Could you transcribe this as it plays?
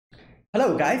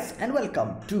Hello guys and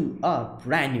welcome to a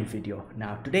brand new video.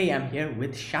 Now today I'm here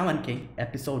with Shaman King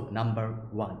episode number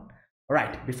 1.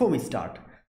 Alright, before we start,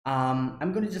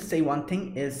 I'm going to just say one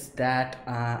thing is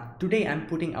that today I'm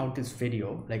putting out this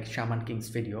video, like Shaman King's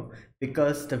video,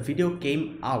 because the video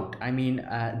came out.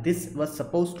 This was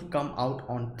supposed to come out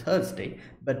on Thursday,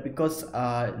 but because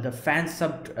the fan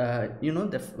sub,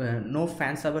 no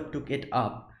fan server took it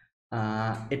up,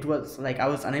 it was like I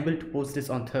was unable to post this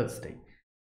on Thursday,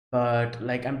 but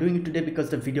like I'm doing it today because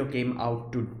the video came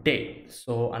out today.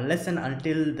 So unless and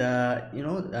until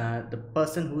the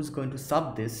person who's going to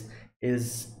sub this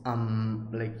is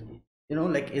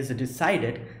is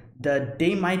decided, the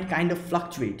day might kind of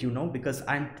fluctuate, because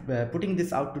I'm putting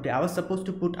this out today. I was supposed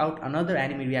to put out another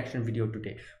anime reaction video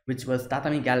today, which was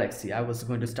Tatami Galaxy. I was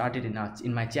going to start it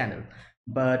in my channel,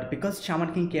 but because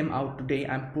Shaman King came out today,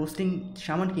 I'm posting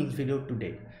Shaman King's video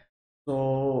today.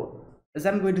 So as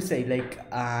I'm going to say,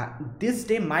 this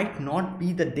day might not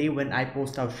be the day when I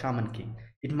post out Shaman King.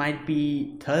 It might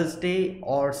be Thursday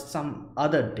or some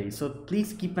other day, so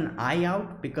please keep an eye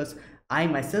out, because I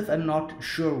myself am not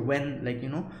sure when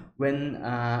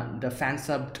the fan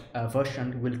subbed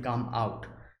version will come out.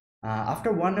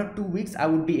 After 1 or 2 weeks I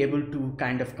would be able to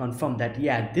kind of confirm that,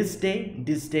 yeah, this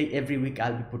day every week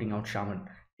I'll be putting out Shaman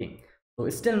King. So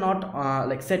it's still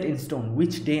not set in stone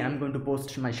which day I'm going to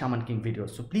post my Shaman King video,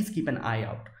 so please keep an eye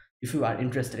out if you are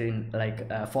interested in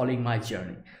following my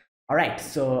journey. All right,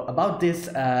 so about this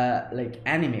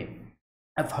anime,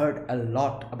 I've heard a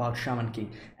lot about Shaman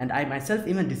King, and I myself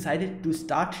even decided to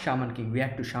start Shaman King,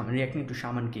 reacting to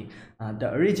Shaman King,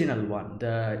 the original one,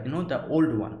 the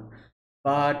old one.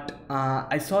 But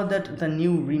I saw that the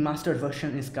new remastered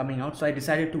version is coming out, so I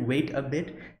decided to wait a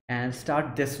bit and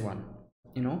start this one.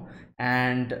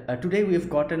 And today we've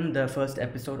gotten the first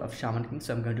episode of Shaman King,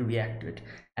 so I'm going to react to it.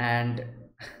 And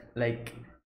like,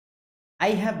 I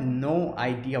have no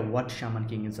idea what Shaman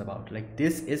King is about. Like,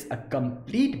 this is a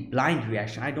complete blind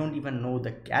reaction. I don't even know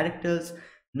the characters,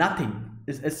 nothing.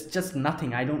 It's just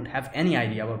nothing. I don't have any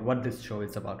idea about what this show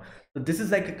is about. So this is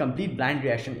like a complete blind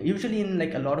reaction. Usually in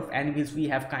like a lot of animes we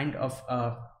have kind of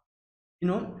you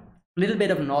know little bit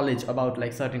of knowledge about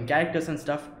like certain characters and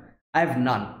stuff. I have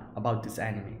none about this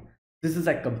anime. This is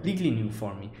like completely new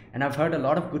for me, and I've heard a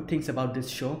lot of good things about this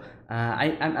show.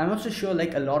 I'm also sure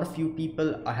like a lot of you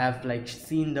people have like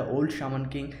seen the old Shaman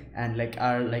King and like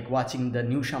are like watching the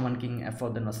new Shaman King for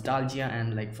the nostalgia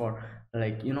and like for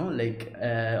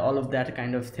all of that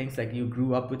kind of things. Like, you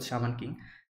grew up with Shaman King.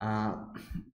 uh,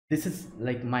 this is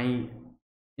like my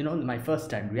first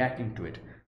time reacting to it.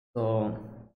 So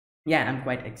yeah, I'm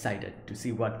quite excited to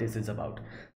see what this is about.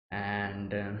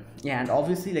 And yeah, and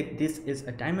obviously like this is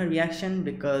a timer reaction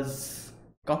because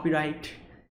copyright.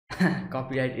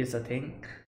 Copyright is a thing,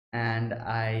 and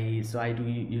I do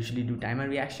usually do timer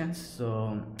reactions.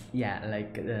 So yeah,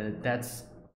 that's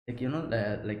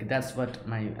that's what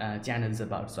my channel is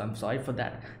about. So I'm sorry for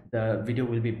that. The video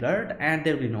will be blurred and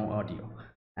there will be no audio,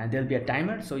 and there'll be a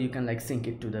timer so you can like sync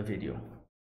it to the video.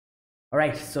 All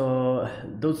right, so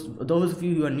those of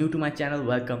you who are new to my channel,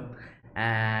 welcome.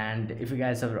 And if you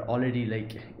guys have already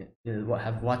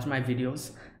have watched my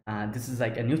videos, this is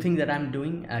like a new thing that I'm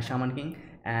doing, Shaman King,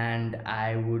 and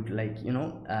I would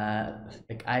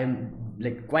I'm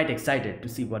like quite excited to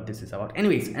see what this is about.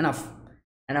 Anyways, enough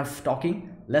talking,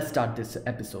 let's start this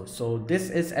episode. So this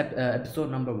is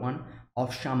episode number 1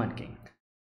 of Shaman King.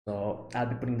 So I'll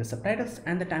be putting the subtitles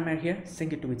and the timer here.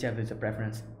 Sync it to whichever is your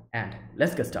preference, and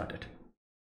let's get started.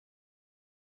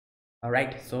 All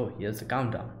right, so here's the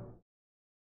countdown.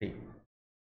 3,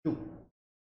 2,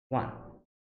 1,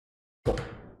 go.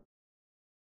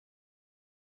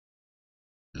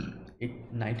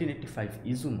 1985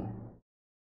 Izumo.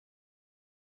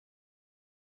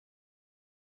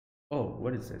 Oh,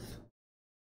 what is this?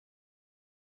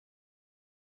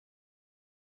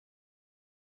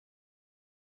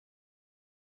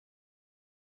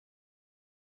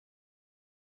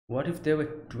 What if they were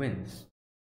twins?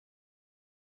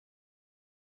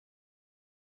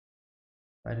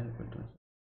 I didn't put twins.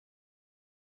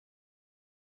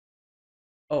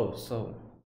 Oh, so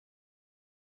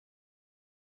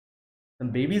the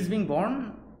baby is being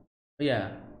born?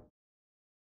 Yeah.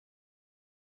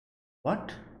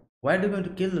 What? Why are they going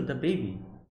to kill the baby?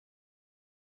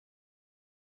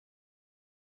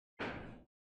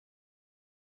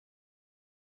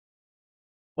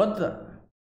 What the?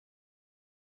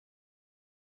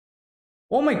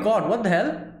 Oh my god, what the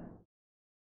hell?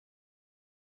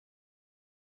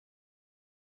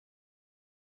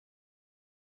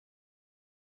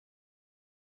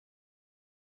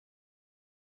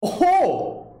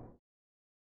 Oh!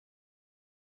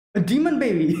 A demon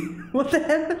baby. What the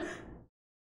hell?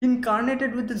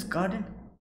 Incarnated with this garden.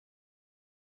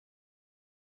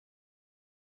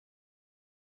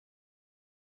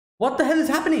 What the hell is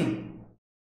happening?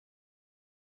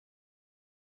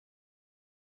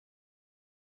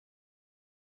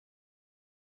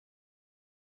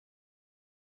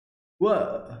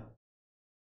 What?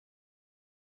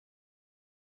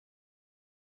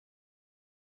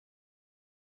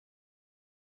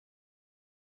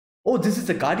 Oh, this is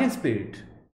the guardian spirit.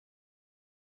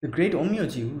 The great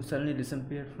Omyoji who suddenly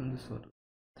disappeared from this world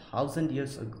 1,000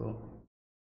 years ago.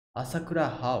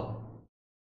 Asakura how?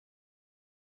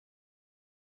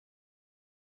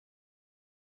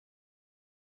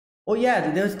 Oh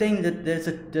yeah, they were saying that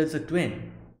there's a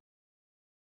twin.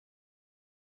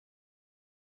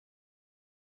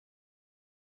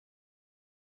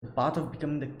 The path of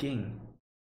becoming the king.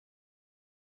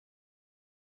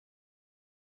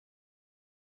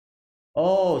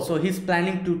 Oh, so he's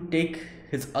planning to take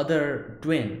his other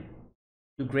twin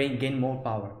to gain more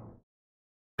power.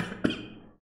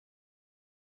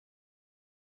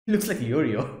 He looks like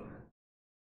Yorio.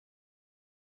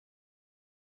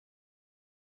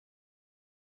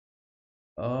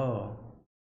 Oh,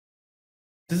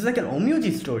 this is like an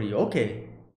Omyoji story. Okay.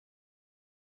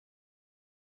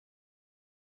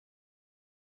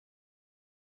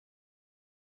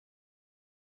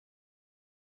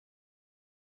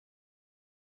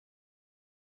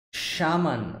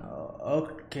 Shaman.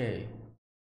 Okay.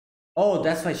 Oh,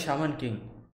 that's why Shaman King.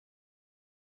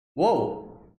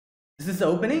 Whoa. Is this the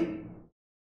opening?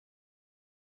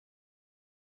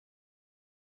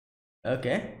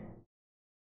 Okay.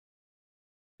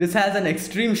 This has an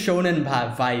extreme shonen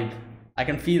vibe. I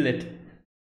can feel it.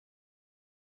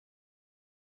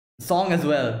 Song as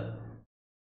well.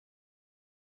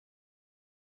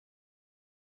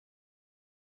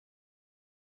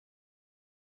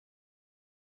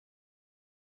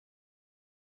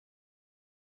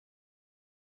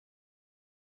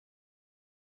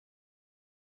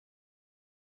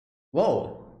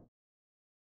 Whoa.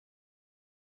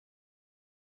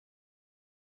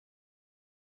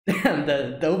 Damn,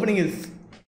 the opening is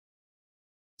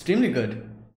extremely good.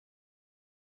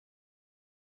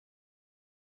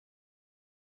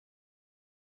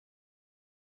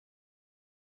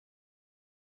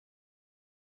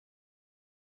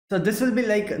 So this will be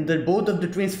like the both of the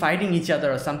twins fighting each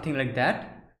other or something like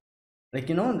that. Like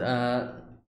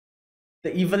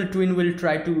the evil twin will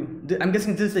try to. I'm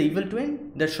guessing this is the evil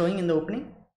twin they're showing in the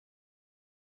opening.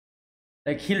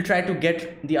 Like he'll try to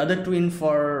get the other twin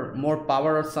for more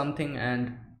power or something,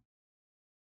 and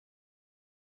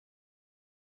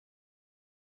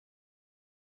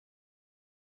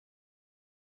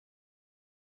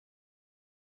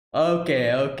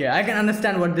okay, okay, I can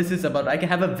understand what this is about. I can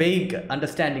have a vague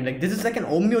understanding. Like this is like an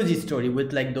Omyoji story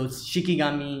with like those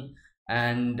Shikigami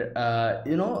and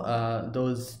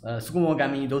those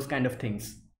Sugumogami, those kind of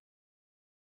things.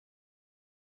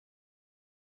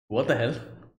 What the hell?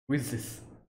 Who is this?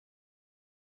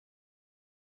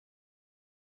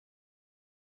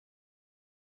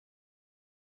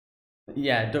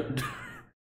 Yeah,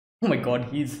 oh my god,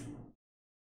 he's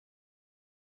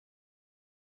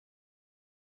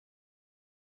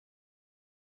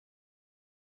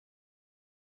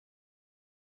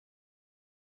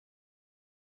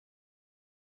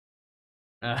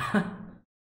uh,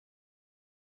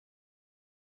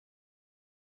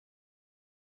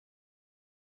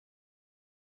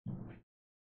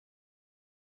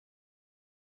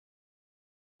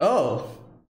 oh.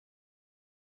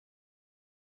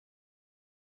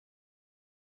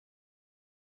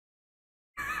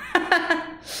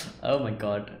 Oh my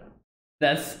god.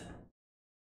 That's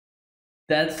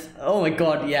that's oh my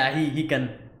god, yeah, he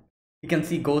can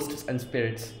see ghosts and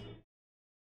spirits.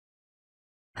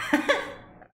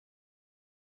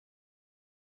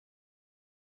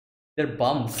 They're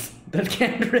bums that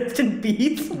can't rest in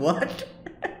peace. What?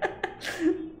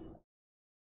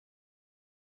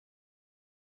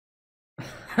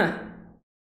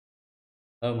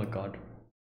 Oh my god.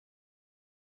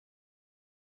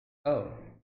 Oh,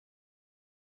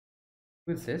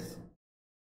 who is this?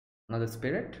 Another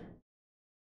spirit?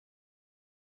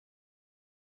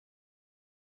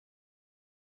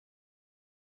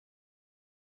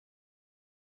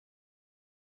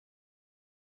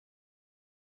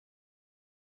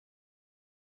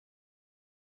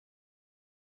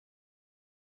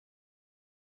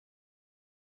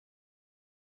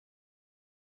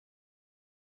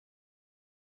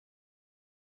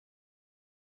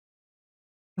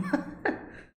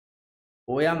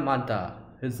 Oyamada,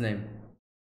 his name.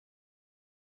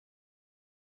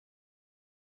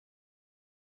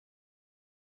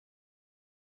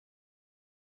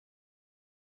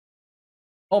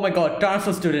 Oh my god,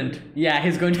 transfer student. Yeah,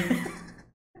 he's going to.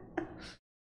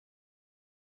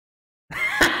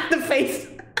 The face.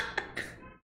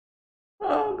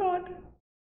 Oh god.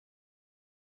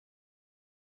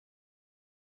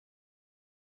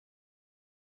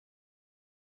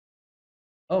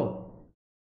 Oh.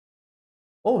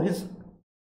 Oh,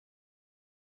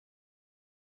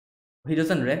 he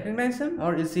doesn't recognize him,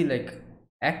 or is he like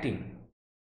acting?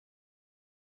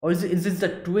 Or is this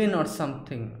the twin or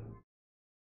something?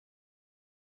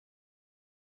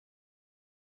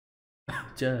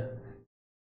 Ja-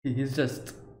 he's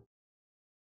just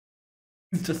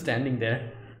he's just standing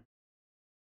there.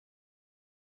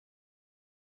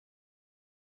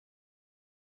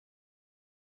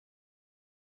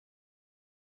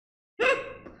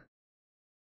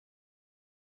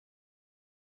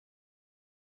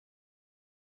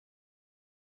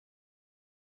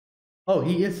 Oh,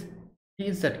 he is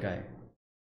that guy.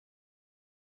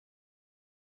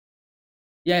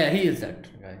 Yeah, yeah, he is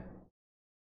that guy.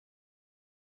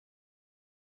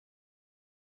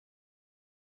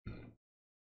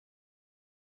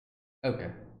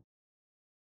 Okay.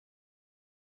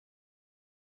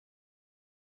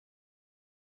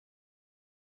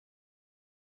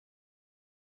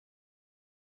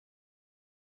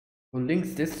 Who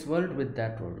links this world with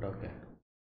that world? Okay.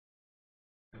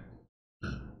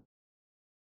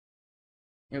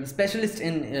 You're a specialist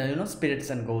in spirits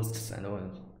and ghosts and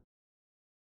all.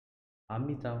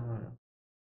 Amitabh.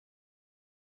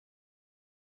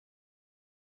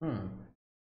 Hmm.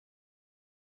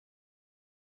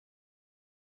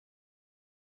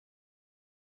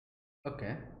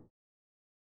 Okay.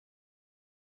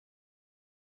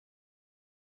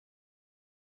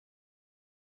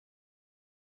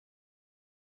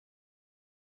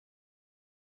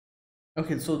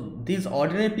 Okay, so these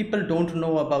ordinary people don't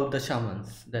know about the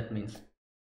shamans. That means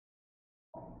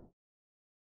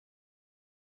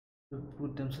to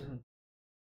put themselves in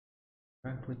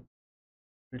contact with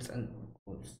spirits and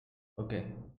ghosts. Okay.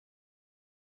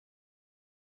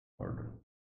 Order.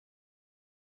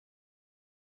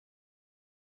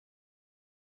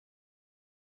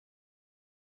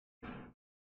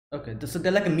 Okay. So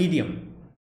they're like a medium.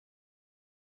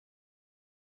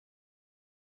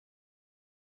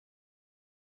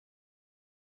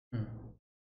 Hmm.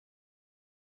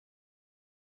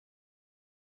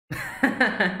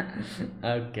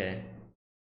 Okay.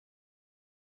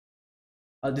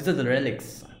 Oh, these are the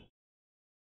relics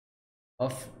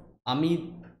of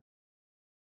Ami.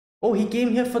 Oh, he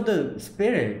came here for the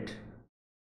spirit.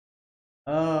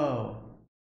 Oh.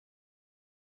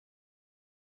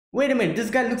 Wait a minute. This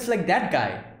guy looks like that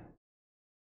guy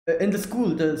in the school,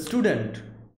 the student.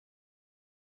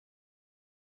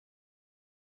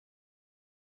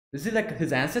 Is he like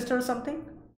his ancestor or something?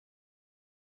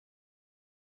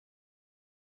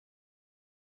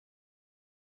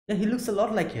 Yeah, he looks a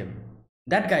lot like him.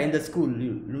 That guy in the school,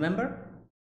 you remember?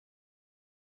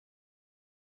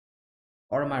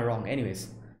 Or am I wrong? Anyways.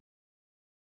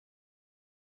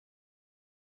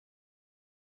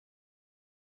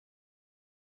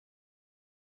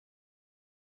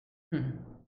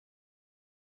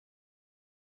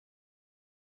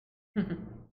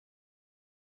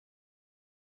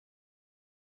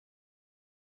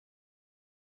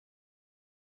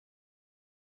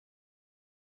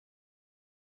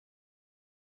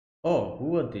 Oh,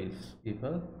 who are these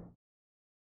people?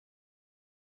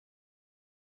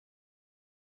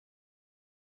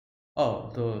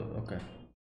 Oh, the okay.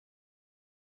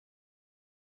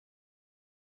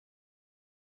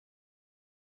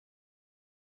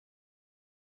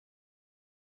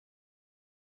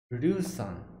 Reduce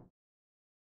sun.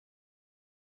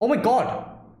 Oh my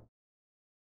god!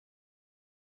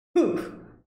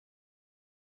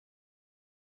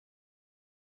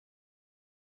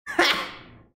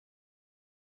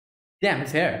 Damn,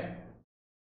 his hair.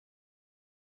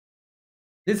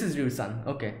 This is Ryu Sun.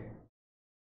 Okay.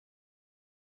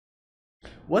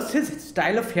 What's his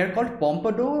style of hair called?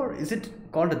 Pompadour? Is it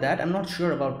called that? I'm not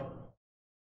sure about.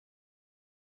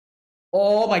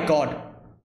 Oh my god.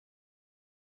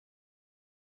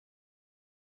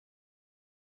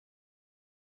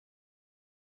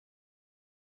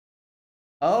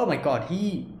 Oh my god.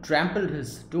 He trampled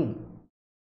his tomb.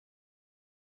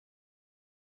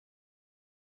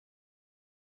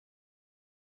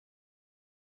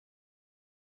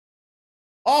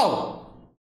 Oh!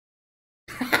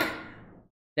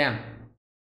 Damn.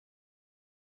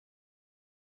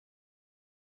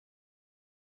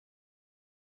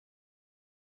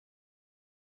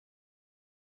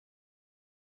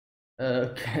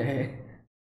 Okay.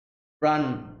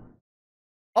 Run.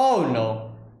 Oh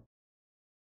no.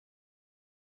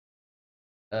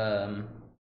 Um,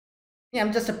 yeah,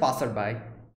 I'm just a passerby.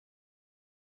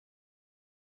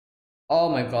 Oh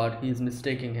my god, he's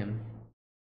mistaking him.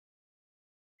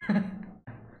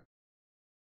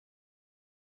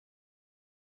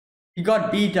 He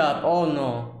got beat up. Oh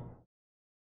no.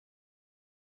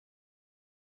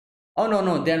 Oh no,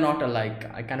 no, they're not alike.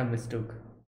 I kind of mistook.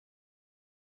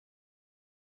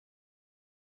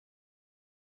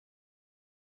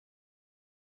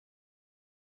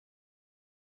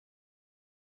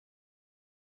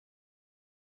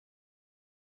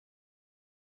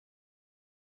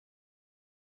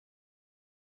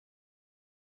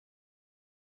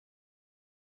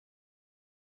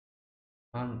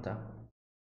 Anta.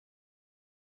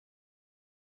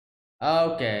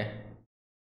 Okay.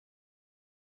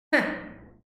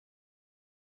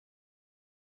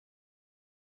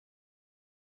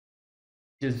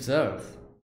 Deserve.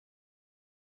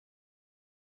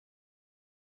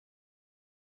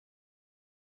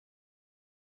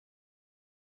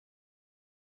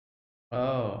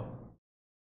 Oh.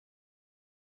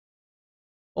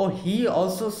 Oh, he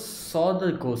also saw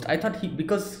the ghost. I thought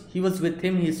because he was with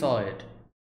him, he saw it.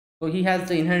 So he has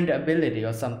the inherent ability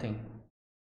or something.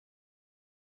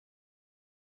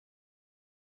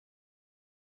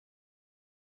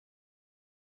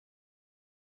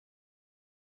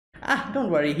 Ah, don't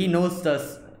worry. He knows the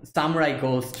samurai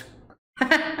ghost.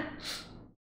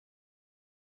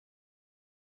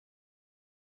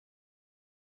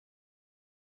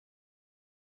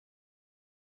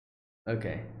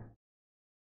 Okay.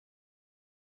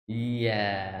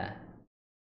 Yeah.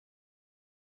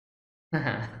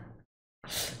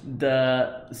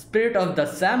 The spirit of the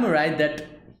samurai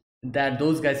that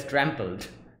those guys trampled,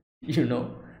 you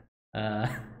know. Uh,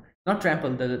 not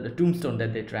trampled, the tombstone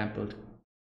that they trampled.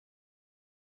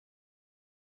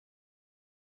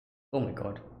 Oh my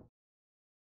god.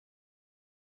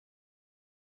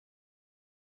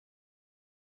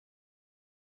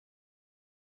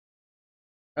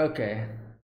 Okay.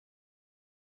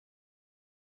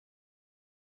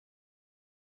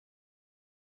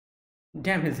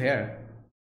 Damn his hair.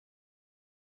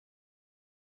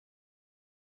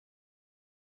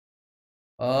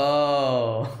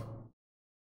 Oh.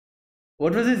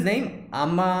 What was his name?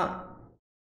 Amma.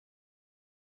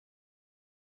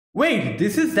 Wait,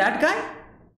 this is that guy?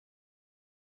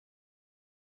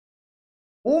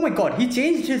 Oh my god, he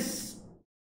changed his.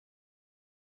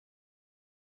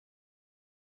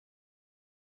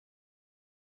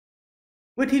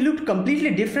 But he looked completely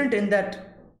different in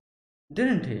that,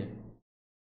 didn't he?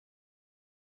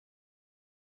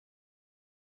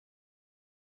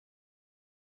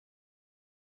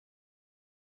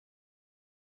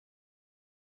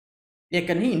 Yeah,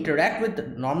 can he interact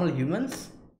with normal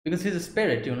humans? Because he's a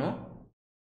spirit, you know?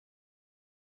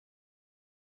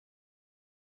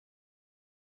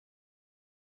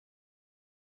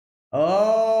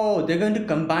 Oh, they're going to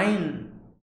combine.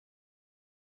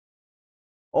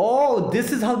 Oh,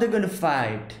 this is how they're going to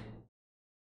fight.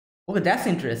 Okay, that's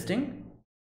interesting.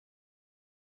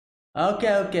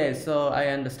 Okay, okay, so I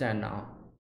understand now.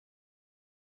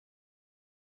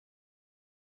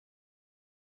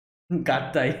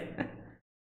 Gattai.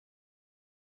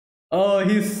 Oh,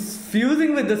 he's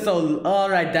fusing with the soul.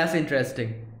 Alright, that's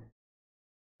interesting.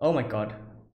 Oh my god.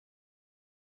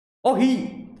 Oh,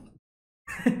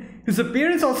 his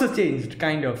appearance also changed,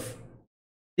 kind of.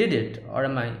 Did it? Or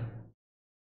am I?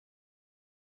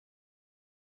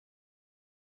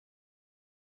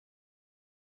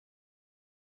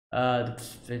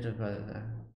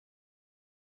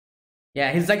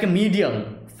 Yeah, he's like a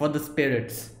medium for the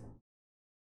spirits.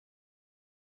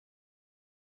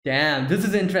 Damn, this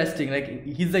is interesting. Like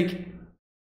he's like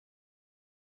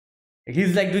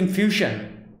doing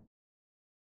fusion.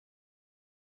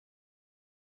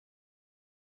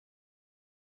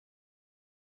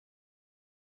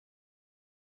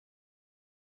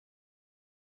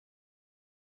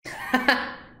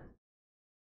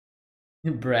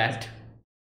 Brat.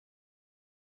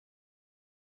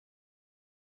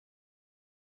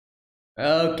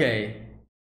 Okay.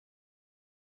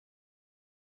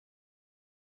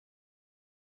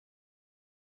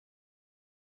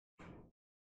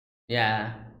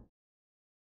 Yeah.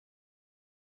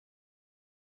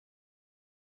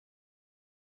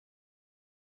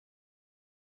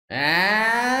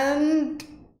 And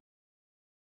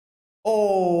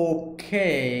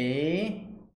okay.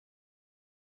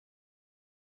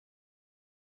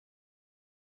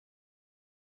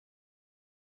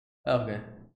 Okay.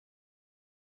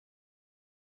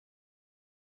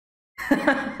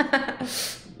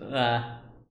 Uh,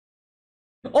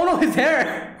 oh no, his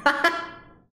hair.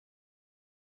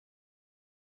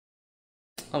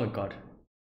 Oh my god.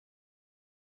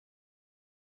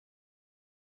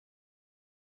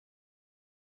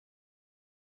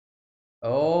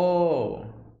 Oh,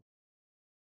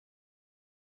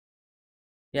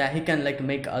 yeah, he can like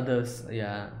make others.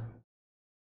 Yeah,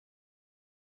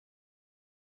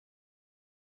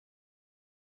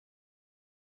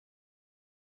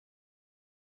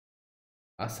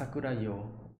 Asakura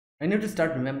Yo. I need to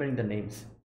start remembering the names.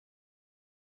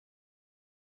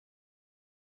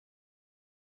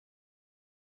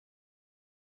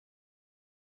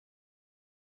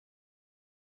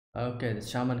 Okay, the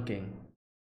Shaman King.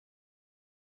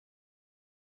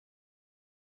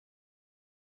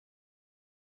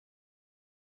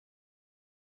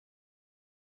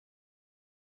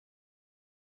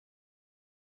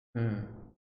 Hmm.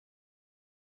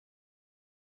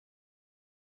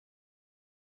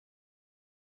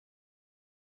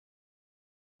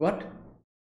 What?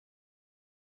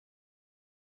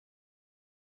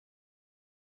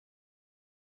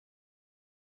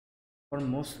 For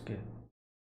Mosuke.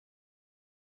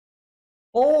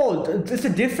 Oh, it's a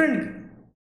different.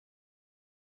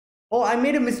 Oh, I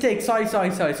made a mistake. Sorry,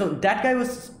 sorry, sorry. So that guy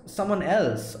was someone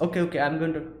else. Okay, okay. I'm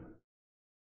going to.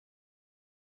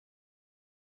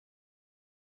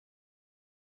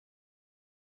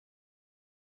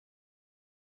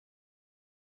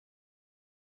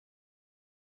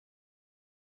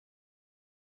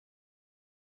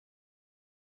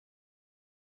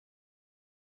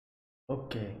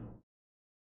 Okay.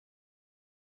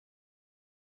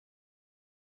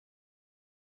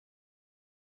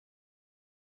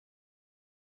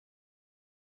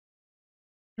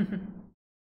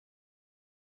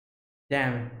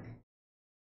 Damn.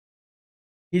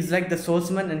 He's like the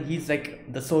swordsman and he's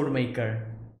like the sword maker.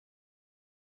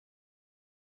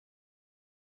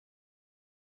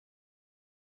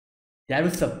 That will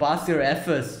surpass your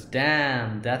efforts.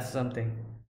 Damn, that's something.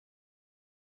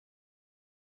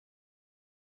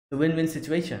 The win-win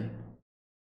situation.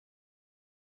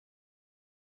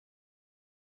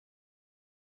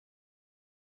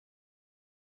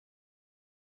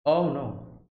 Oh no.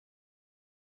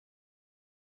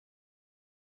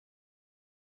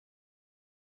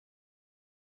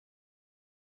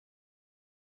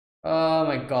 Oh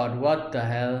my god, what the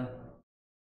hell?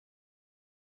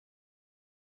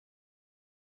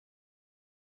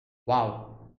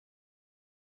 Wow.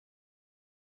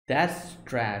 That's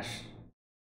trash.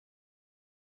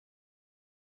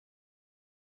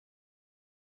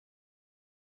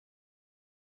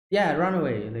 Yeah, run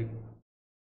away. Like,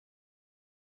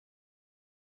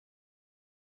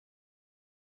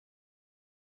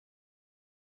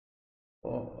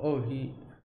 oh, oh he.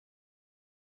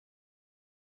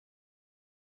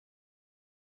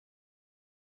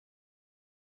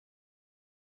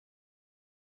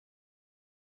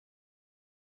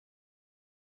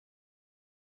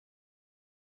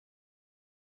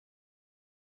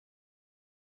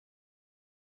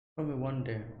 Probably one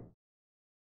day.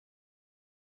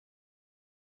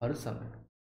 Harusame.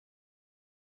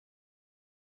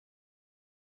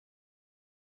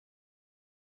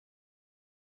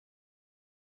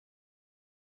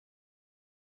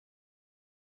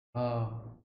 Oh.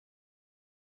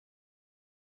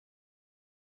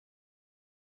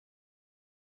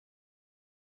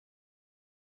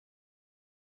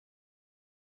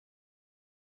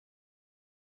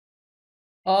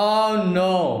 Oh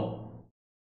no.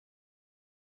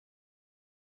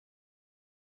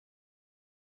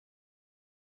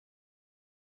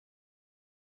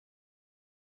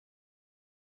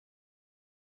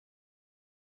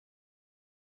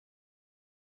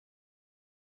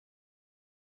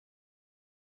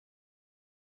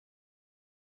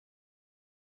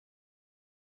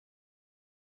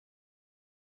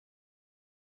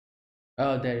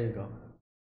 Oh, there you go.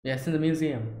 Yes, in the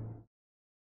museum.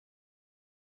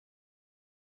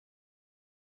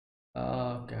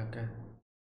 Oh, okay, okay.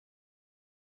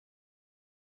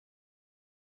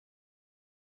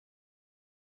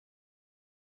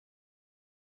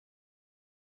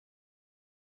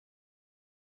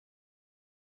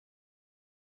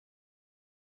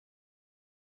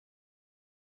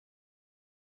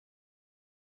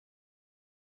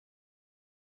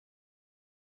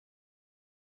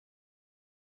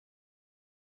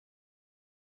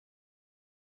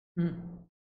 Hmm.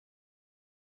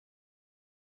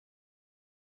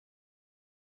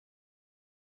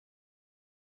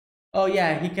 Oh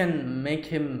yeah, he can make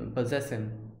him possess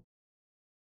him.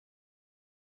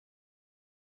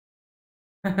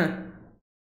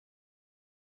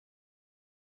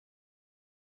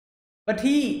 But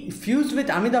he fused with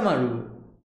Amidamaru,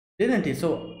 didn't he?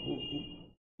 So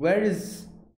where is?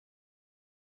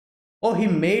 Oh, he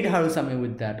made Harusame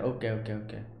with that. Okay, okay,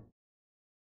 okay.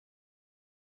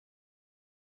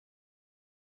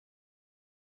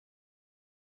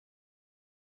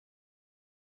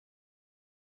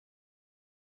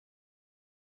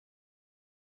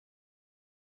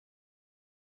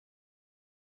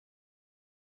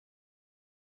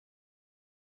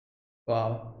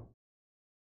 Wow.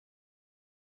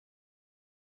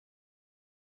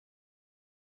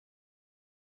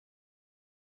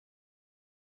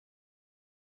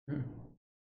 Hmm.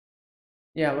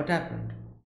 Yeah, what happened?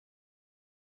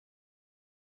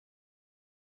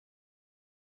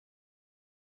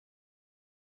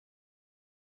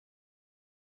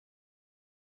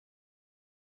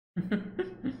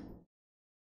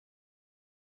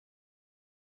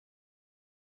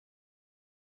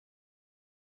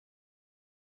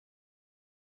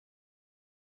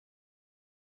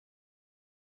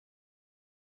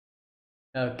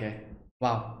 Okay.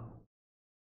 Wow.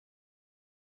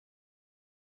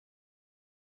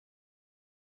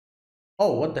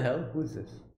 Oh, what the hell? Who is this?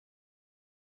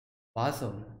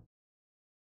 Awesome.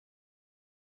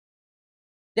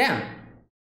 Damn.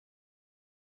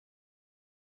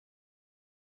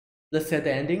 Let's say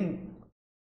the ending.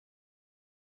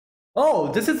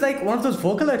 Oh, this is like one of those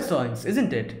Vocaloid songs,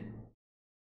 isn't it?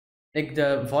 Like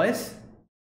the voice.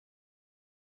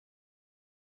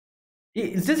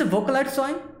 Is this a Vocaloid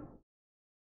song?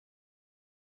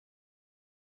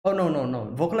 Oh no, no,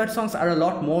 no. Vocaloid songs are a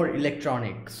lot more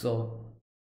electronic, so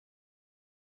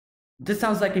this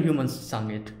sounds like a human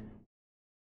sung it.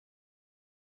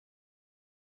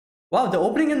 Wow, the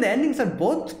opening and the endings are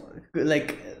both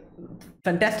like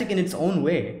fantastic in its own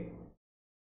way.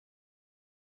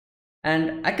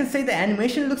 And I can say the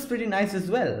animation looks pretty nice as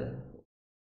well.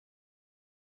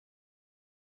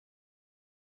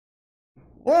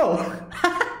 Whoa!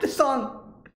 The song.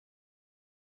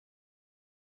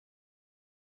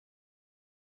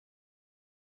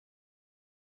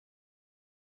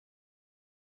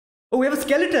 Oh, we have a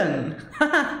skeleton.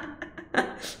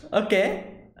 Okay.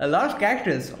 A lot of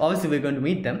characters. Obviously, we're going to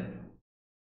meet them.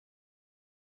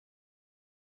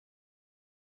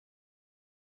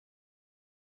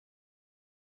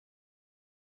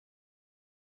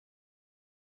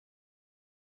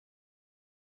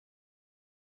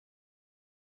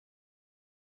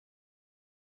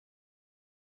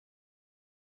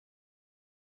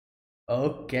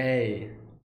 Okay.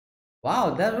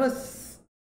 Wow, that was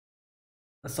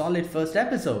a solid first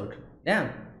episode.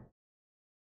 Damn.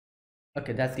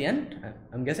 Okay, that's the end.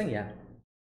 I'm guessing, yeah.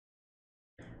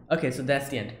 Okay, so that's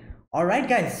the end. All right,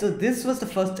 guys. So this was the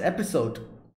first episode.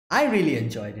 I really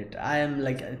enjoyed it. I am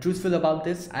like truthful about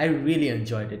this. I really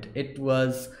enjoyed it. It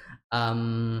was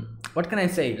what can I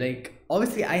say? Like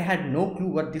obviously I had no clue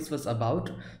what this was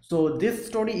about. So this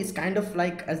story is kind of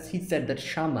like as he said that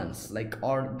shamans like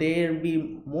or there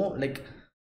be more like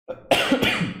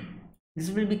this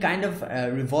will be kind of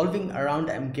revolving around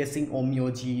I'm guessing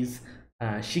omyojis,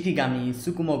 shikigamis,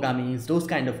 sukumogamis, those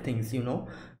kind of things, you know,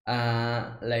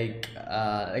 like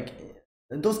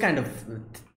those kind of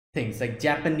things like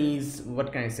Japanese,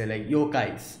 what can I say, like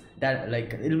yokais, that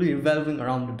like it'll be revolving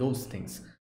around those things.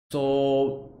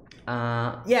 So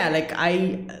yeah, like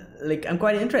I'm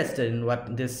quite interested in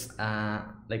what this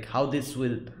like how this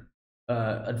will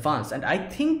advanced, and I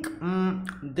think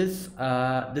this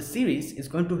series is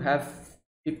going to have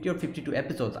 50 or 52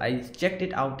 episodes. I checked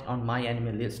it out on my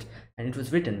anime list and it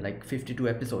was written like 52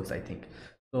 episodes, I think.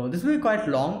 So this will be quite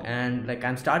long, and like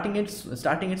I'm starting it so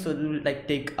it will like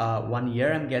take 1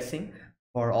 year, I'm guessing,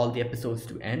 for all the episodes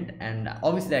to end. And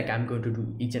obviously like I'm going to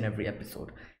do each and every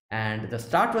episode, and the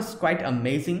start was quite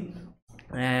amazing.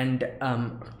 And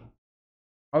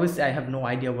obviously I have no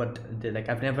idea what the, like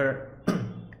I've never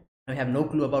I have no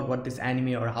clue about what this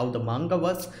anime or how the manga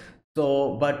was.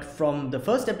 So but from the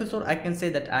first episode I can say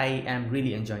that I am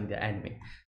really enjoying the anime.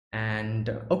 And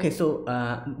okay, so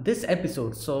this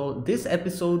episode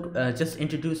just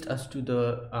introduced us to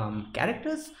the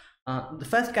characters. The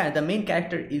first guy, the main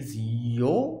character is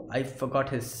Yo. I forgot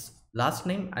his last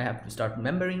name. I have to start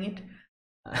remembering it.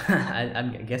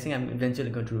 I'm guessing I'm eventually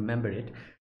going to remember it.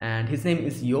 And his name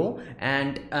is Yo.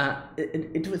 And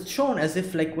it was shown as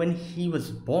if like when he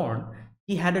was born,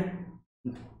 he had a.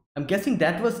 I'm guessing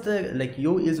that was the like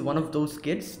Yo is one of those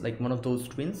kids, like one of those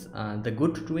twins, the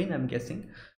good twin. I'm guessing.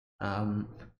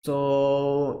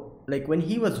 So like when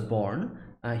he was born,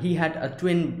 he had a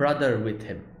twin brother with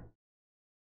him,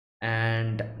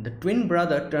 and the twin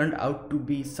brother turned out to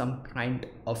be some kind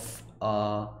of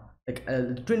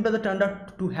the twin brother turned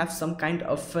out to have some kind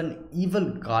of an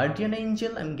evil guardian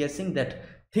angel, I'm guessing, that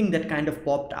thing that kind of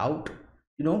popped out,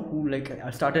 you know, who like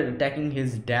started attacking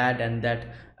his dad and that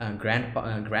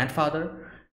grandfather.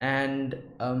 And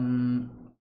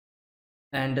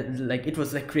like it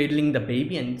was like cradling the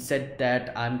baby and said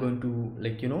that I'm going to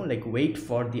like, you know, like wait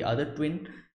for the other twin,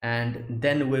 and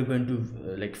then we're going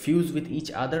to like fuse with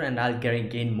each other and I'll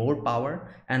gain more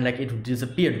power. And like it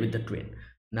disappeared with the twin.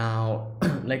 Now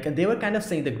like they were kind of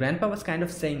saying, the grandpa was kind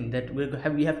of saying that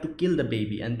we have to kill the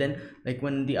baby, and then like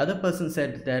when the other person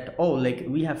said that, oh, like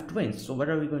we have twins, so what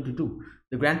are we going to do,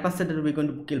 the grandpa said that we're going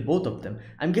to kill both of them.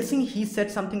 I'm guessing he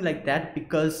said something like that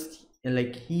because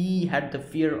like he had the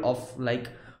fear of like,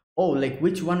 oh, like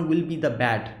which one will be the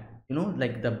bad,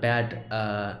 like the bad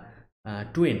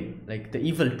twin, like the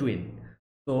evil twin.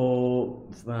 So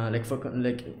like for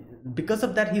like because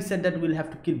of that he said that we'll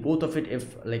have to kill both of it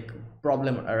if like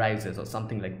problem arises or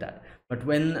something like that. But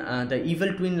when the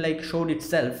evil twin like showed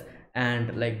itself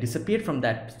and like disappeared from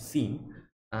that scene,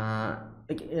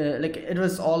 like it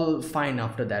was all fine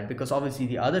after that, because obviously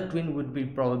the other twin would be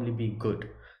probably be good.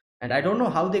 And I don't know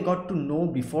how they got to know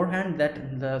beforehand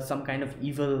that some kind of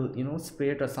evil,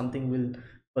 spirit or something will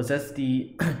possess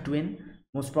the twin.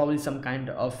 Most probably some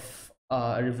kind of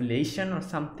revelation or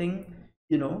something,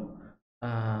 you know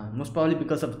most probably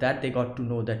because of that they got to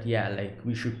know that, yeah, like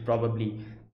we should probably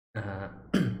uh,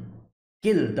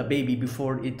 kill the baby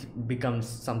before it becomes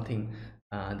something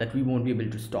that we won't be able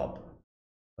to stop.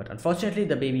 But unfortunately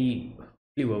the baby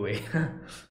flew away.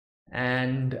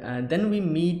 And then we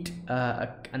meet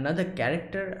another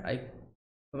character. I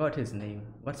forgot his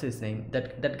name. What's his name?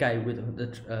 That guy with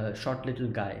the short little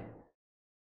guy.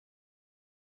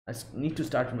 Need to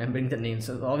start remembering the names.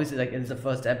 So obviously, like it's the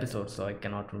first episode, so I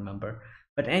cannot remember.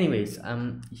 But anyways,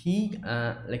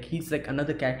 he's like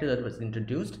another character that was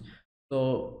introduced.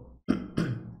 So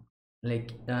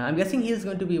like I'm guessing he is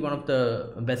going to be one of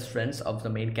the best friends of the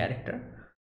main character.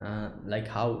 Like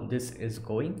how this is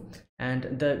going,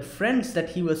 and the friends that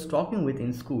he was talking with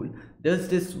in school. There's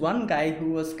this one guy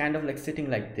who was kind of like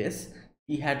sitting like this.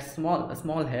 He had a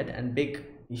small head and big,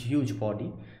 huge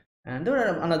body, and there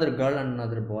were another girl and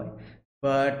another boy.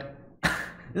 But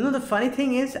the funny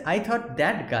thing is, I thought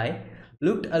that guy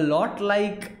looked a lot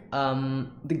like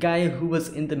the guy who was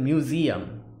in the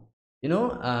museum.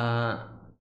 What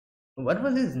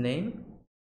was his name?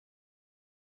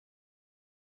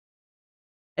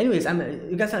 Anyways,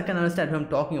 you guys can understand who I'm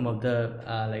talking about, the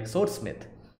like swordsmith.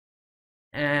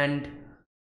 And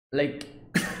like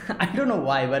I don't know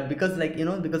why, but because like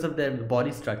because of their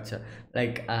body structure,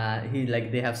 like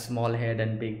they have small head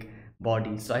and big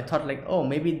body, so I thought like, oh,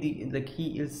 maybe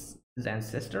he is his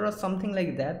ancestor or something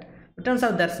like that. But turns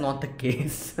out that's not the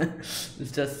case.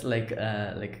 It's just like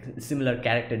similar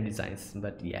character designs.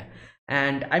 But yeah,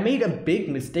 and I made a big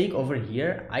mistake over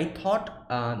here. I thought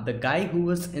the guy who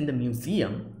was in the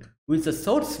museum, who is a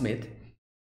swordsmith,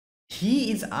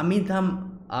 he is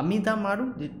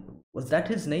Amidamaru. Was that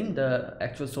his name, the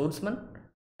actual swordsman?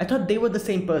 I thought they were the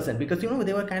same person, because they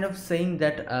were kind of saying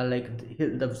that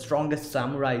the strongest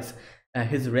samurais,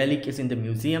 his relic is in the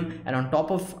museum, and on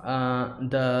top of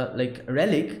the like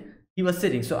relic he was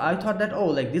sitting. So I thought that, oh,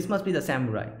 like this must be the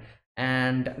samurai.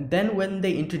 And then when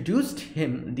they introduced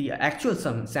him, the actual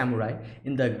samurai,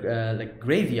 in the like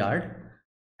graveyard,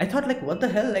 I thought like, what the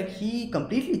hell, like he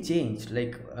completely changed.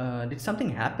 Like did something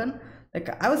happen? Like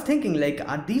I was thinking like,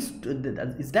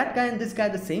 is that guy and this guy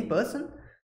the same person?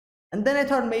 And then I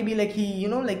thought maybe like he,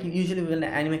 like usually when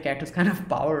anime characters kind of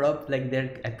power up, like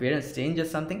their appearance change or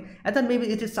something, I thought maybe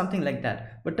it is something like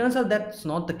that. But turns out that's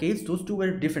not the case. Those two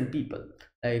were different people.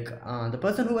 Like the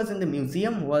person who was in the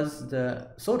museum was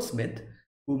the swordsmith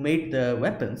who made the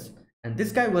weapons, and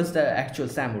this guy was the actual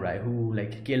samurai who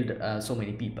like killed so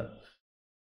many people.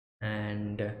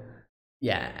 And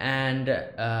yeah, and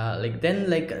like then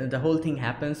like the whole thing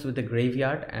happens with the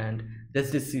graveyard, and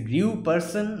there's this Ryu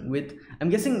person with, I'm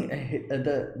guessing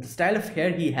the style of hair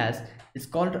he has is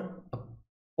called a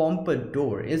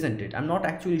pompadour, isn't it? I'm not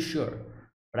actually sure,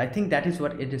 but I think that is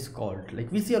what it is called.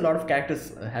 Like we see a lot of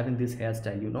characters having this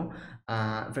hairstyle,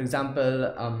 for example,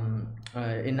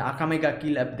 in Akame ga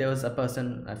Kill, there was a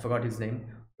person, I forgot his name,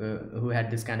 who had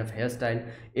this kind of hairstyle.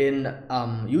 In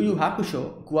Yu Yu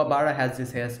Hakusho, Kuwabara has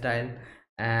this hairstyle,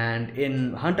 and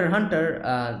in Hunter x Hunter,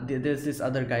 there's this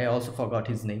other guy, I also forgot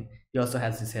his name. He also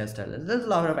has this hairstyle. There's a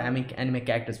lot of anime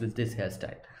characters with this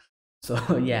hairstyle.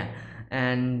 So yeah,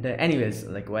 and anyways,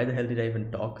 like why the hell did I even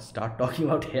start talking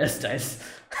about hairstyles?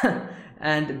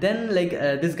 And then like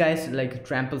this guy like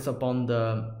tramples upon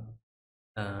the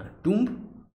tomb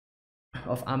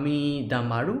of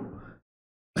Amidamaru,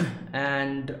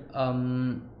 and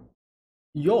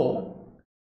Yo,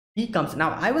 he comes.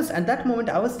 Now I was at that moment,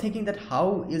 I was thinking that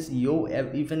how is Yo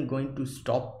even going to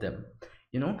stop them?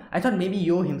 I thought maybe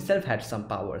Yo himself had some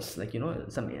powers, like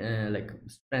some like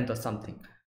strength or something.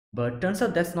 But turns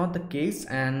out that's not the case.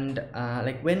 And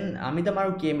like when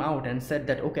Amidamaru came out and said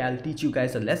that, okay, I'll teach you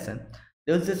guys a lesson,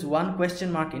 there was this one question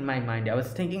mark in my mind. I was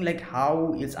thinking like,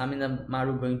 how is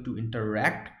Amidamaru going to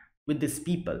interact with these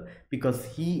people because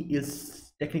he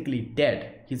is technically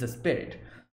dead. He's a spirit.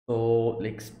 So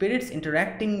like spirits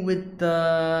interacting with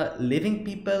the living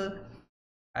people,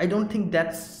 I don't think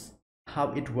that's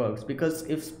how it works, because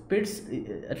if spirits,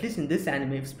 at least in this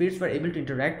anime, if spirits were able to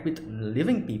interact with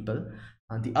living people,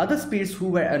 the other spirits who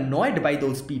were annoyed by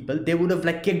those people, they would have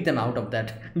like kicked them out of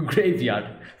that graveyard.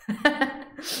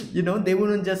 You know, they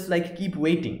wouldn't just like keep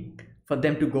waiting for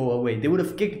them to go away. They would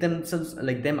have kicked themselves,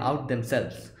 like them out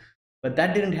themselves. But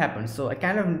that didn't happen. So I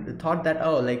kind of thought that,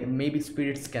 oh, like maybe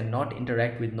spirits cannot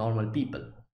interact with normal people.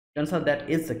 Turns out that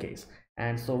is the case.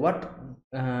 And so what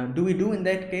do we do in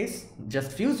that case?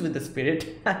 Just fuse with the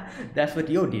spirit. That's what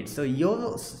Yo did. So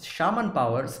Yo's shaman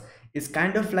powers is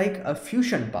kind of like a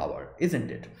fusion power,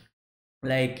 isn't it?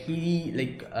 Like he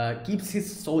like keeps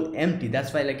his soul empty.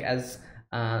 That's why, like, as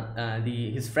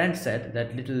his friend said,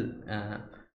 that little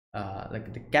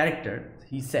like the character,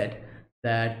 he said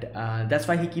that that's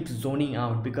why he keeps zoning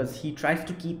out, because he tries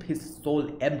to keep his soul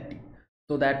empty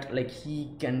so that like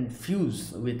he can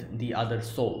fuse with the other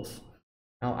souls.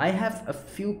 Now I have a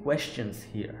few questions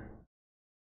here.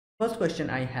 First question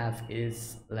I have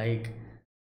is like,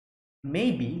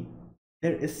 maybe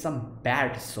there is some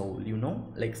bad soul, you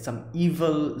know, like some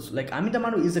evil, like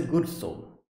Amidamaru is a good soul.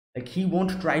 Like he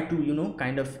won't try to, you know,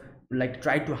 kind of like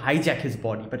try to hijack his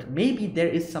body, but maybe there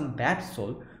is some bad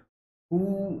soul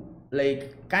who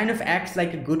like kind of acts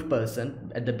like a good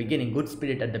person at the beginning, good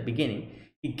spirit at the beginning.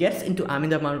 He gets into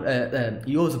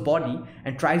Yo's body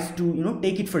and tries to, you know,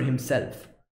 take it for himself.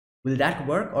 Will that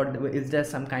work, or is there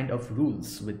some kind of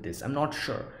rules with this? I'm not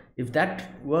sure. If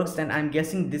that works, then I'm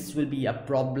guessing this will be a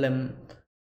problem,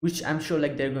 which I'm sure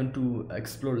like they're going to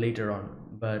explore later on.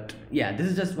 But yeah, this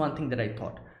is just one thing that I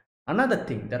thought. Another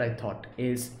thing that I thought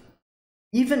is,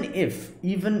 even if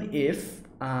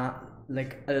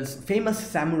like a famous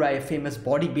samurai, a famous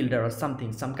bodybuilder or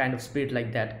something, some kind of spirit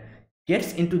like that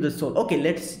gets into the soul. Okay,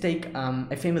 let's take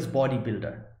a famous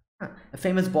bodybuilder. A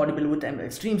famous bodybuilder with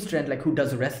extreme strength, like who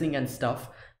does wrestling and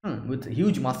stuff, with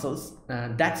huge muscles.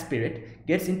 That spirit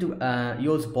gets into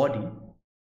Yo's body.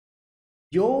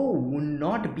 Yo would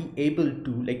not be able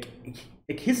to like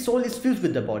his soul is fused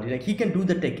with the body. Like he can do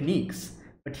the techniques,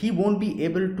 but he won't be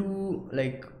able to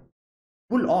like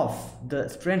pull off the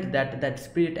strength that that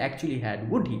spirit actually had,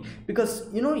 would he?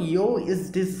 Because you know, Yo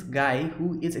is this guy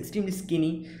who is extremely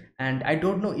skinny, and I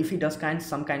don't know if he does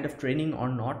some kind of training or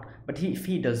not. But if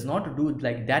he does not do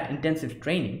like that intensive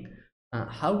training,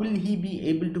 how will he be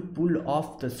able to pull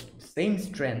off the same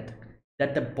strength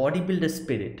that the bodybuilder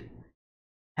spirit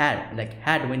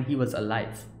had when he was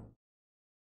alive?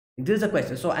 This is a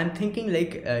question. So I'm thinking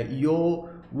like Yo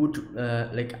would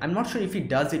like, I'm not sure if he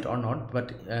does it or not,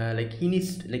 but like he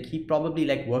needs, like he probably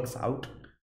like works out,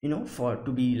 you know, for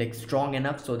to be like strong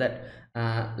enough so that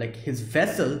like his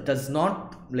vessel does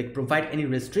not like provide any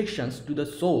restrictions to the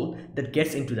soul that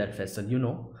gets into that vessel, you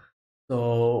know.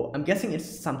 So I'm guessing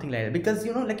it's something like that, because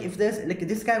you know, like if there's like,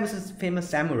 this guy was this famous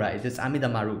samurai, this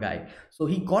Amidamaru guy. So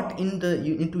he got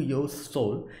into Yo's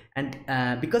soul, and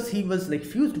because he was like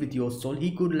fused with Yo's soul,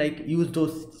 he could like use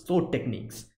those sword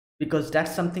techniques, because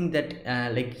that's something that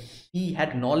like he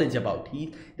had knowledge about.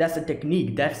 That's a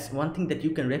technique, that's one thing that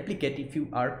you can replicate if you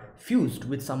are fused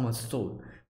with someone's soul.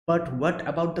 But what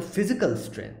about the physical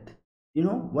strength? You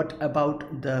know, what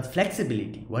about the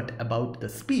flexibility? What about the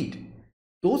speed?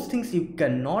 Those things you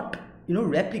cannot, you know,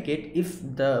 replicate if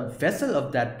the vessel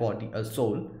of that body, a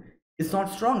soul, is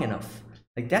not strong enough.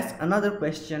 Like that's another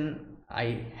question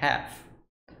I have,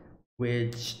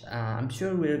 which I'm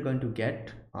sure we're going to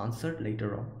get answered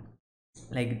later on.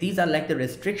 Like these are like the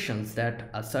restrictions that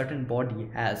a certain body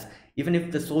has. Even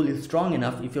if the soul is strong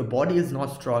enough, if your body is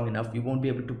not strong enough, you won't be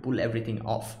able to pull everything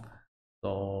off.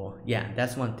 So yeah,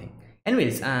 that's one thing.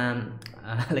 Anyways,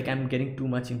 like I'm getting too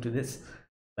much into this,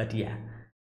 but yeah.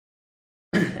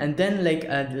 And then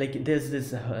like there's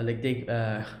this like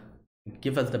they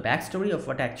give us the backstory of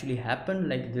what actually happened.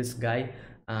 Like this guy,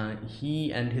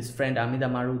 he and his friend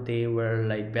Amidamaru, they were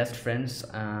like best friends,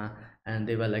 and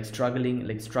they were like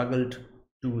struggled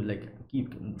to like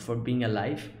keep for being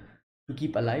alive, to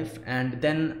keep alive. And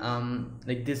then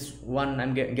like this one,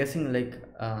 I'm guessing like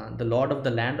the lord of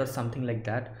the land or something like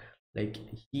that, like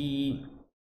he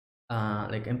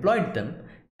like employed them,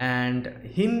 and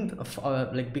him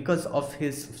like because of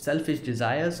his selfish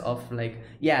desires of like,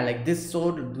 yeah, like this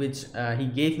sword which he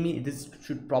gave me, this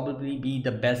should probably be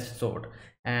the best sword,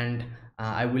 and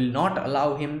I will not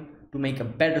allow him to make a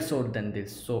better sword than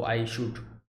this, so I should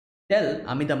tell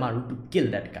Amidamaru to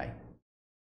kill that guy.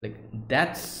 Like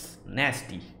that's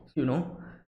nasty, you know.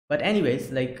 But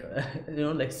anyways, like you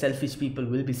know, like selfish people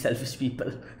will be selfish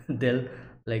people. they'll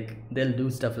like they'll do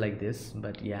stuff like this,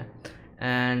 but yeah.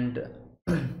 And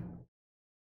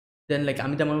then like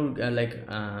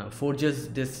Amitabh forges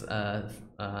this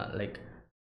like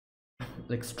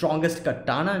strongest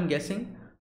katana, I'm guessing.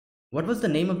 What was the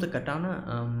name of the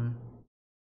katana?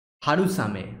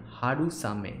 Harusame.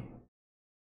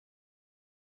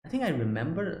 I think I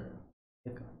remember.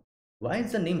 Like, why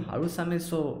is the name Harusame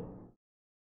so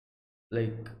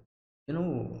like you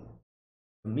know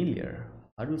familiar?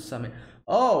 Harusame.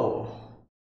 Oh,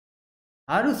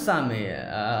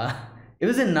 Harusame. It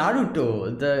was in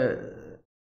Naruto.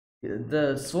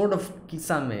 The sword of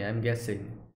Kisame, I'm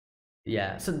guessing.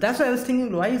 Yeah, so that's why I was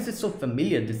thinking, why is it so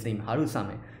familiar, this name,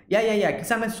 Harusame? Yeah.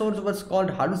 Kisame's sword was called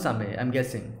Harusame, I'm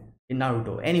guessing, in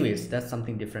Naruto. Anyways, that's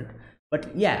something different.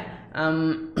 But yeah,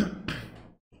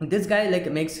 this guy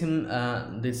like makes him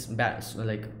this bad,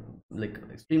 like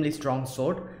extremely strong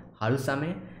sword,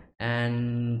 Harusame,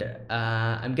 and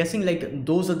I'm guessing like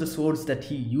those are the swords that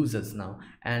he uses now.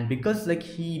 And because like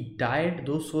he died,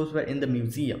 those swords were in the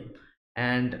museum,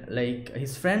 and like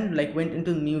his friend like went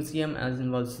into the museum as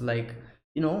and was like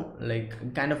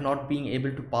like kind of not being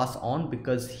able to pass on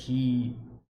because he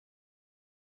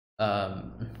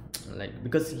um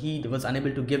because he was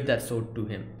unable to give that sword to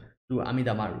him, to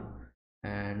Amidamaru.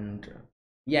 And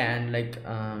yeah, and like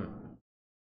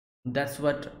that's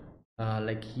what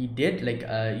like he did, like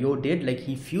Yo did, like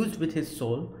he fused with his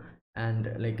soul,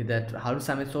 and like that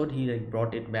Harusame sword, he like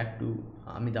brought it back to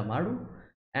Amidamaru,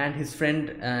 and his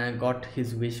friend got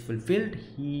his wish fulfilled.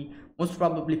 He most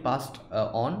probably passed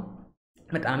on,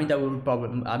 but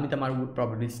Amidamaru would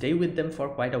probably stay with them for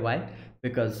quite a while,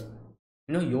 because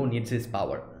Yo needs his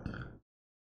power.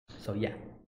 So yeah,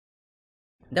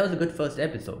 that was a good first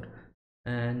episode.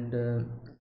 And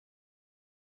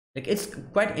like it's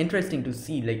quite interesting to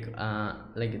see like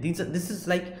this is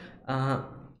like uh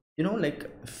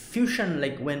like fusion,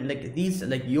 like when like these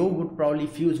like Yo would probably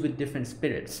fuse with different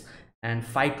spirits and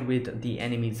fight with the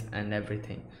enemies and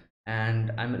everything.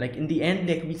 And I'm like, in the end,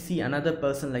 like we see another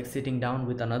person like sitting down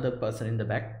with another person in the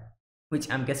back, which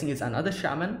I'm guessing is another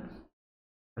shaman.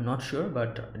 I'm not sure,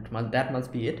 but that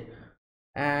must be it.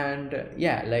 And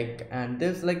yeah, like, and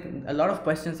there's like a lot of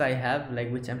questions I have,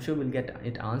 like, which I'm sure will get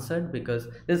it answered, because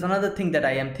there's another thing that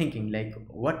I am thinking, like,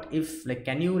 what if, like,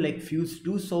 can you like fuse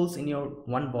two souls in your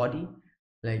one body?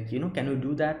 Like, can you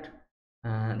do that?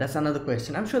 That's another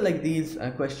question. I'm sure like these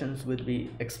questions will be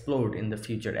explored in the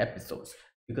future episodes,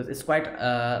 because it's quite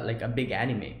like a big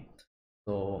anime.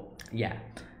 So yeah.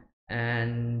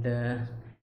 And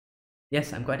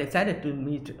yes, I'm quite excited to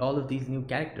meet all of these new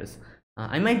characters.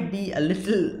 I might be a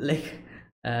little like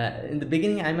in the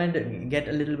beginning, I might get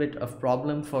a little bit of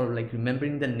problem for like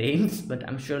remembering the names, but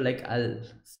I'm sure like I'll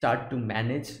start to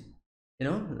manage,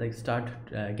 like start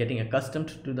getting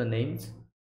accustomed to the names.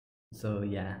 So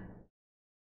yeah.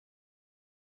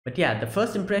 But yeah, the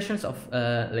first impressions of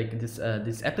like this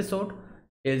episode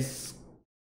is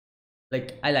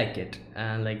like I like it,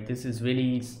 and like this is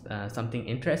really something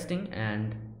interesting.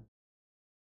 And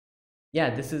yeah,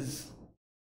 this is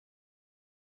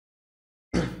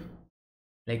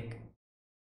like,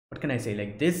 what can I say,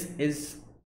 like this is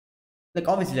like,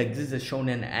 obviously like this is a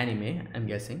shonen anime, I'm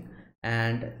guessing,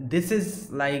 and this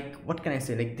is like, what can I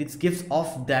say, like this gives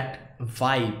off that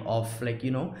vibe of like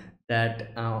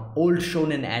that old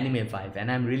shonen anime vibe,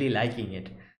 and I'm really liking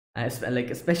it. Like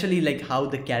especially like how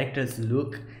the characters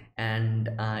look, and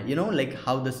like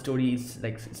how the story is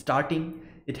like starting.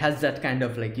 It has that kind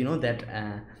of like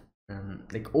that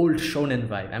like old shonen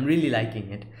vibe. I'm really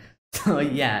liking it. So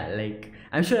yeah, like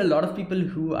I'm sure a lot of people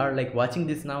who are like watching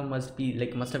this now must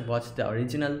have watched the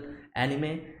original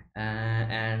anime,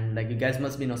 and like you guys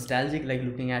must be nostalgic like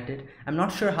looking at it. I'm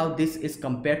not sure how this is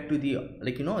compared to the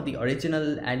like the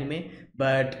original anime,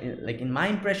 but like in my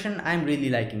impression, I'm really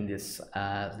liking this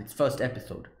first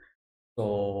episode.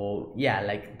 So yeah,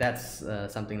 like that's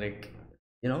something like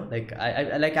like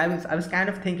I was kind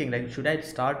of thinking, like, should I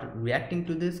start reacting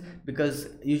to this? Because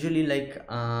usually like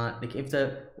if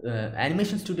the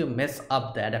animation studio mess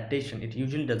up the adaptation, it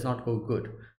usually does not go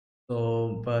good.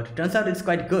 So but it turns out it's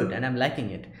quite good, and I'm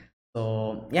liking it.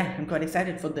 So yeah, I'm quite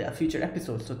excited for the future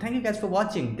episodes. So thank you guys for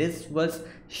watching. This was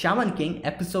Shaman King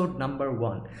episode number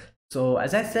 1. So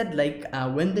as I said, like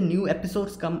when the new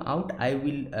episodes come out, I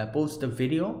will post the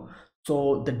video.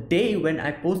 So the day when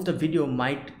I post the video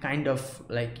might kind of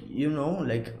like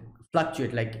like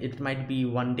fluctuate. Like it might be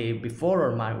one day before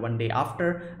or one day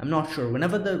after, I'm not sure.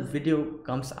 Whenever the video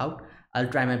comes out, I'll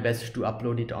try my best to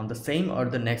upload it on the same or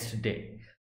the next day.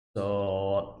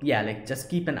 So yeah, like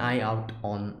just keep an eye out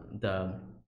on the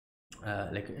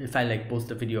like if I like post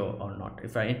the video or not,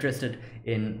 if I'm interested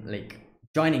in like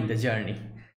joining the journey.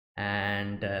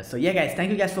 And so yeah guys,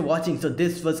 thank you guys for watching. So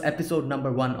this was episode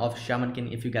number 1 of Shaman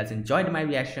King. If you guys enjoyed my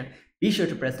reaction, be sure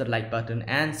to press the like button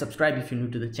and subscribe if you're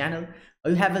new to the channel,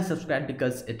 or you haven't subscribed,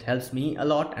 because it helps me a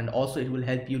lot, and also it will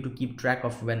help you to keep track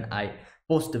of when I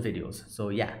post the videos. So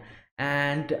yeah,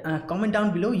 and comment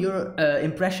down below your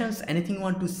impressions, anything you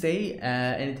want to say,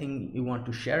 anything you want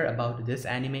to share about this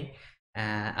anime.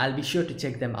 I'll be sure to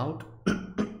check them out.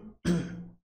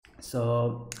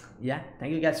 So yeah,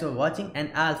 thank you guys for watching,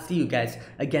 and I'll see you guys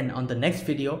again on the next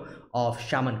video of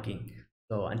Shaman King.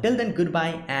 So until then,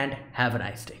 goodbye and have a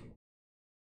nice day.